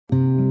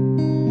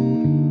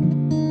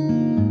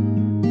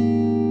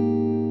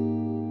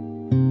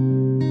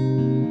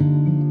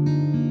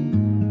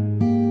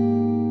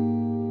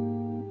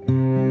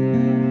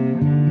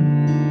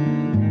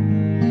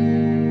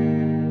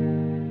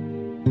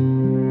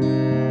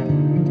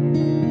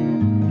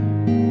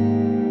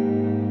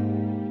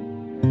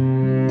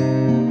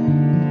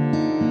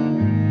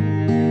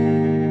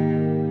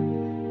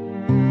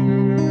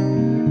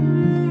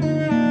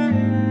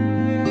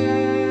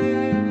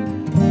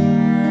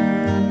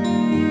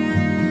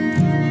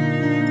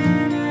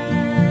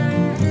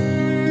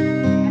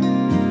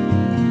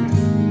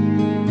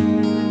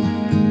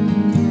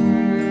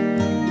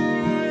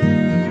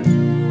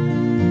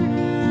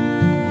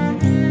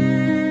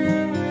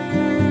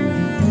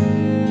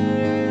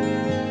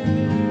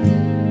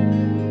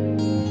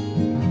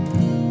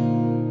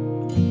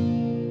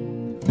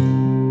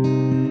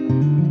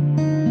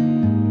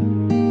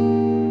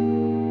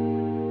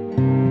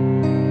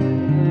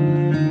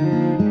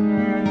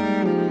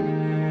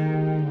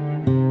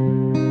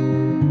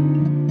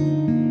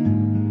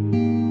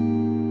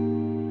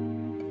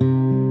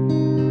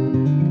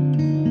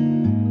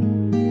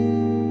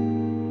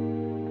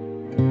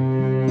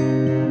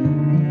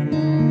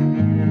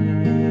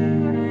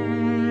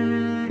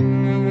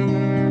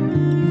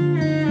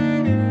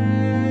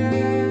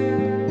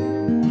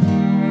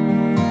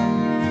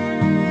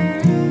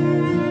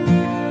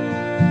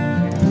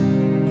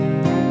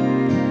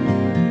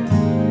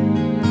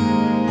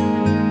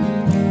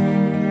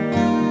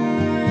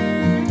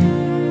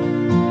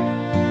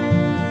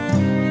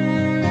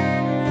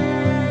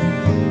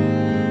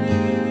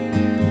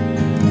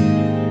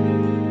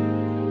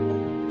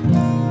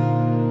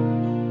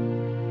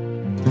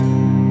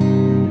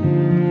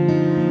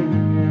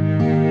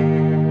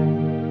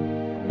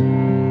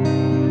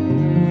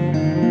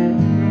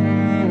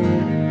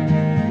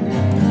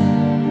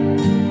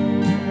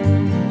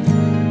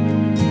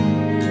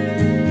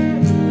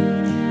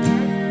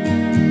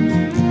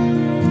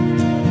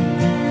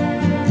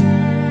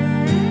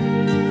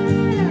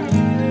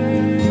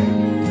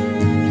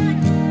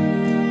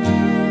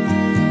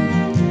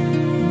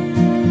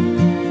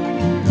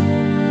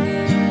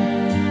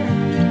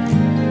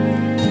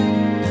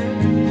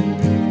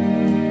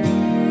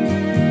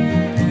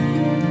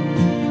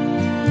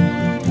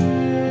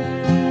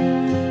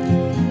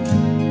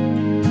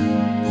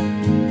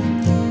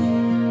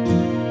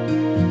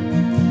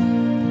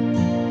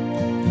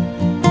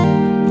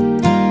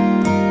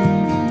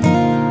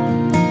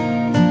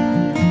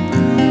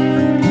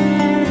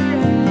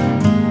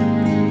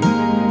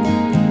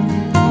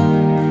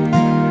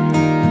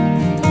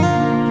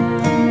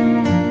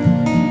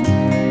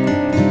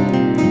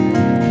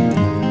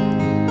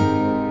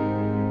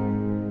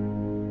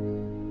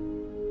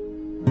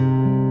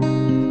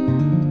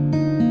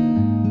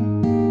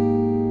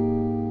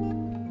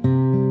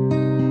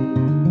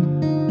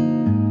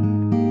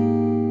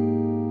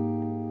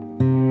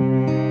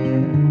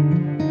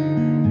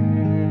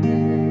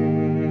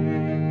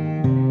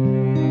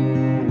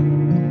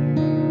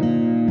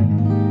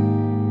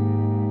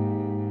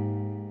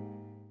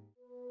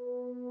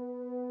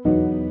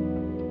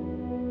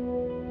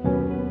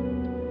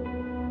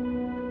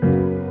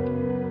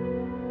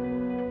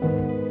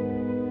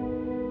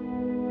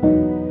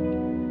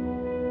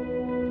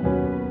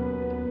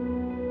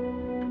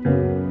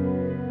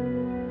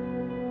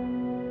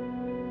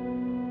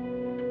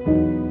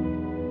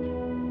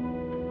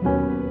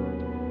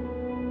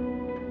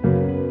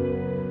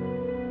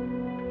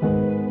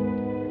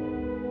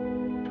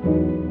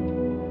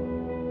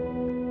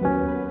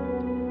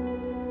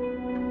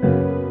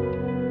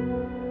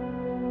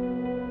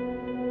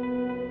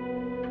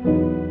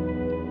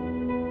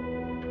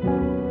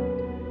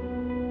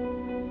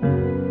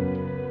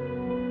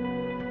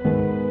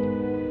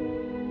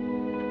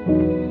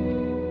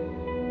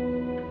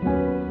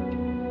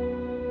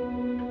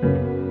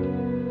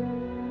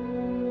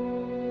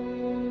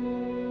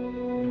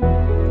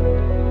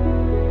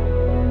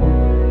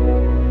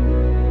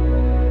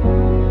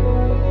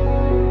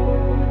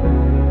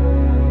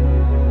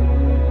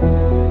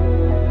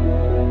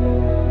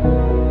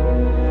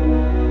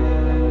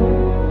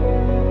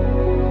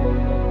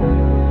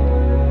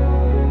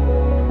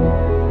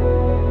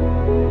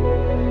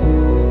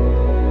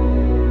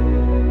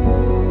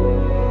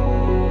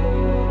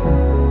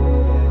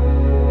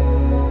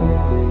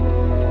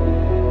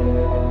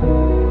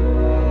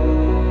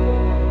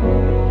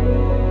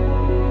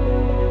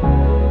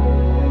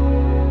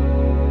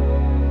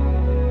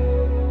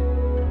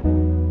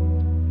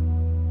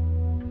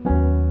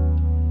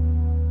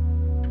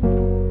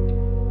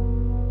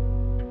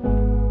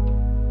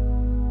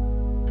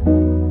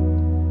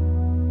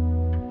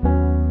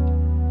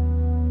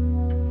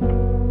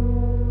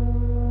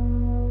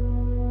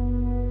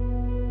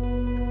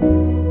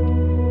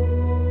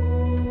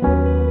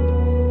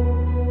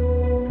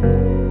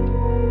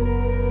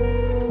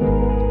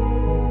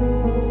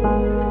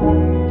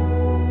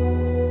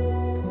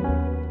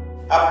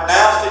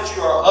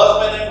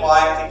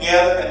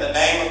together in the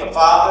name of the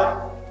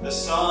Father, the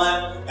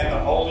Son, and the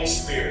Holy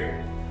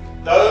Spirit.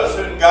 Those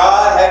whom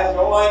God hath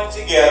joined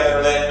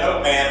together, let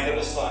no man put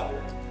asunder.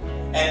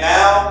 And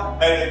now,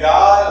 may the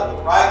God of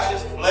the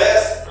righteous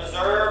bless,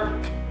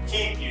 preserve,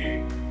 keep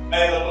you.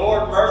 May the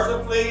Lord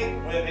mercifully,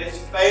 with his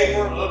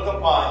favor, look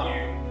upon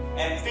you,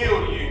 and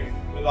fill you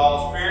with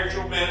all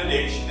spiritual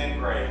benediction and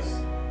grace,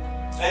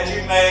 that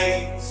you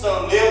may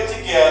so live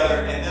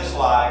together in this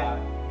life,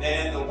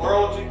 that in the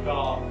world to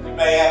come you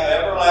may have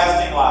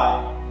everlasting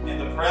life in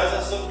the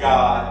presence of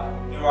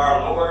God through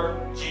our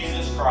Lord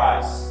Jesus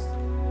Christ.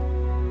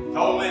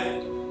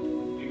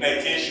 Coleman, you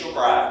may kiss your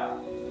bride.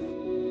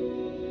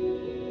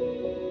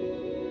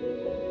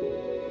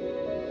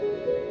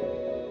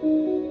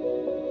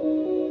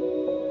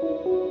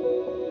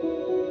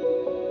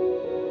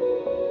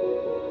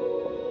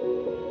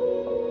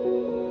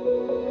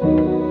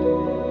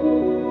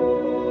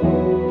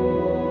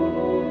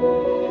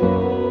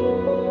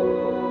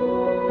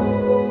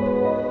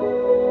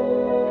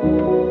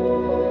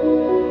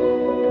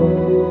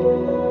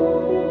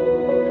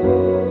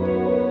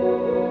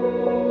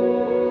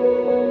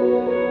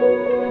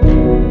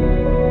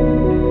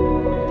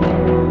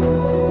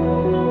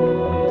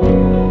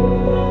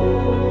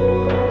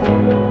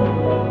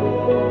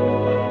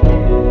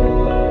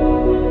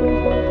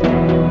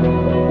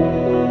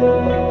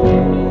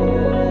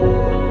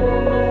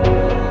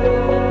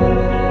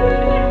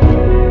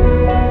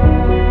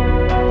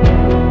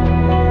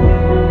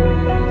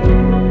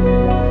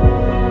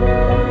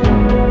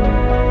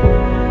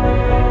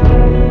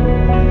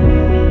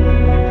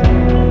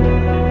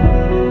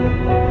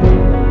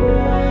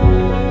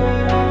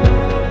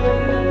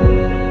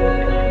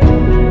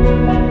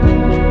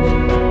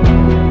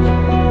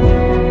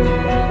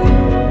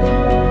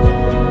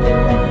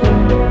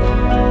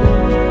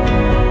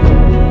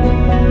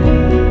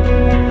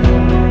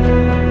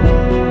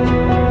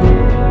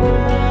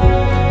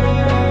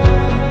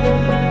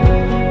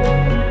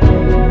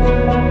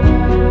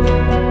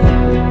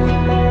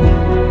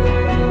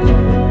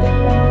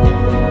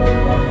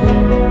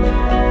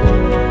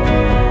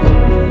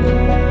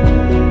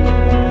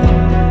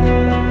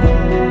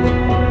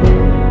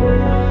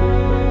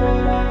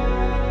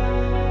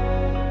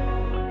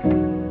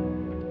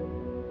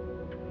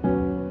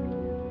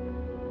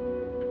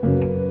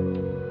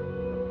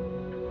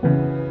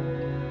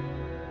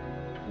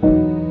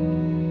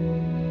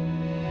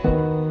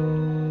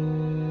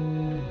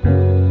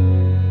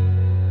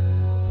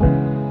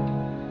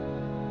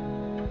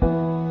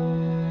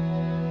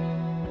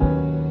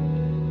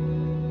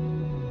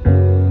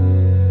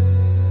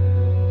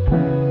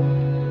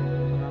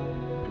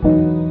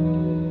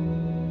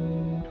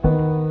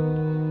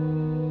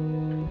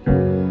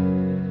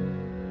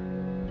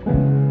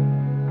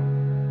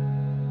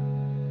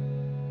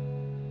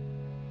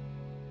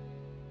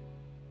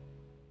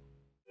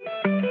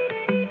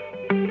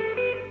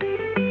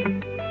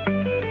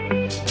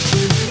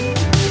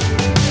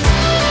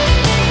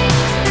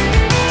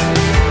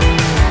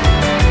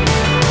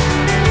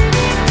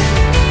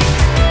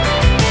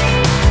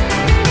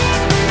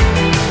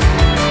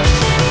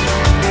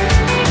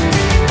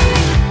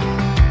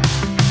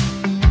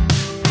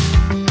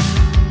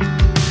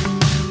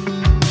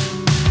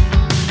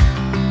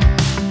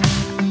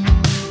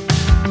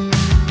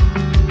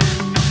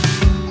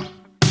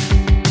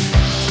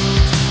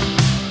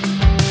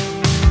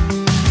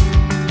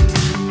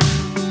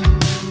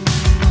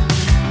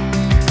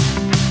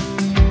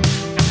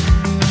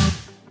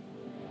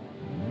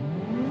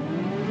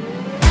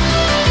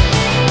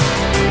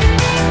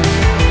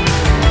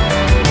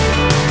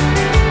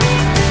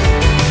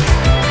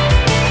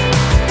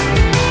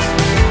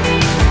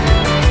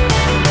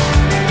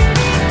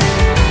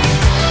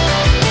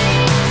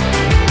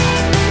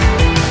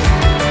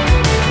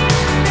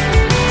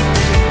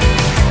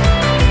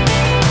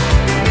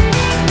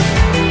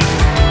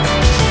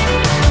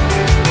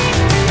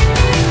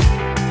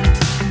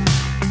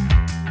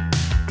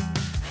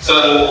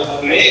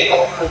 So me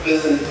and Coleman have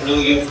been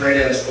really good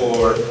friends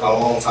for a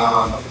long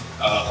time.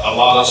 A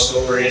lot of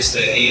stories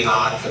that he and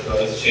I could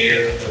both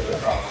share that we're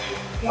probably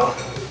not.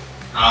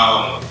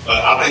 But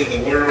I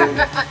think the world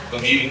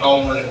of you,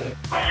 Coleman,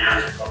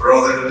 you're a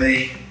brother to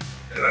me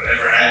that I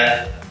never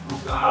had.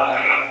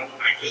 I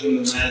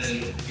couldn't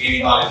imagine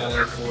anybody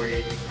there for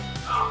you.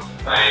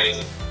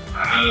 I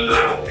know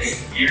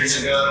that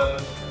years ago,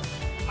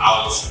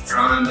 I was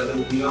trying to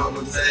hook you up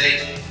with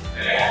Faye,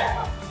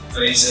 and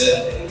Faye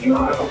said, "You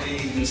want to be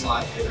just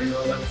like every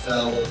other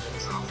fellow."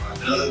 So I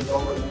know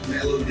Coleman will be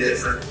a little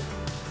different,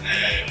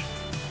 and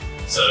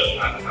so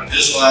I'm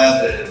just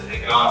glad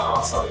that God brought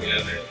us all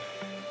together.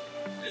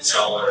 That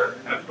y'all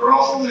have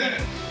grown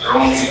and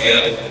grown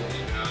together, and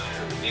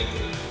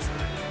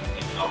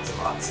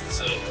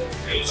so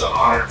it was an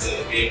honor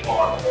to be a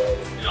part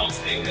of y'all's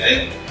big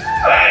day.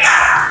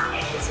 I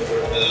look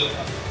forward to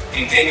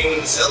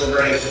continuing to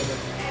celebrate.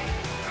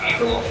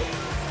 Come on.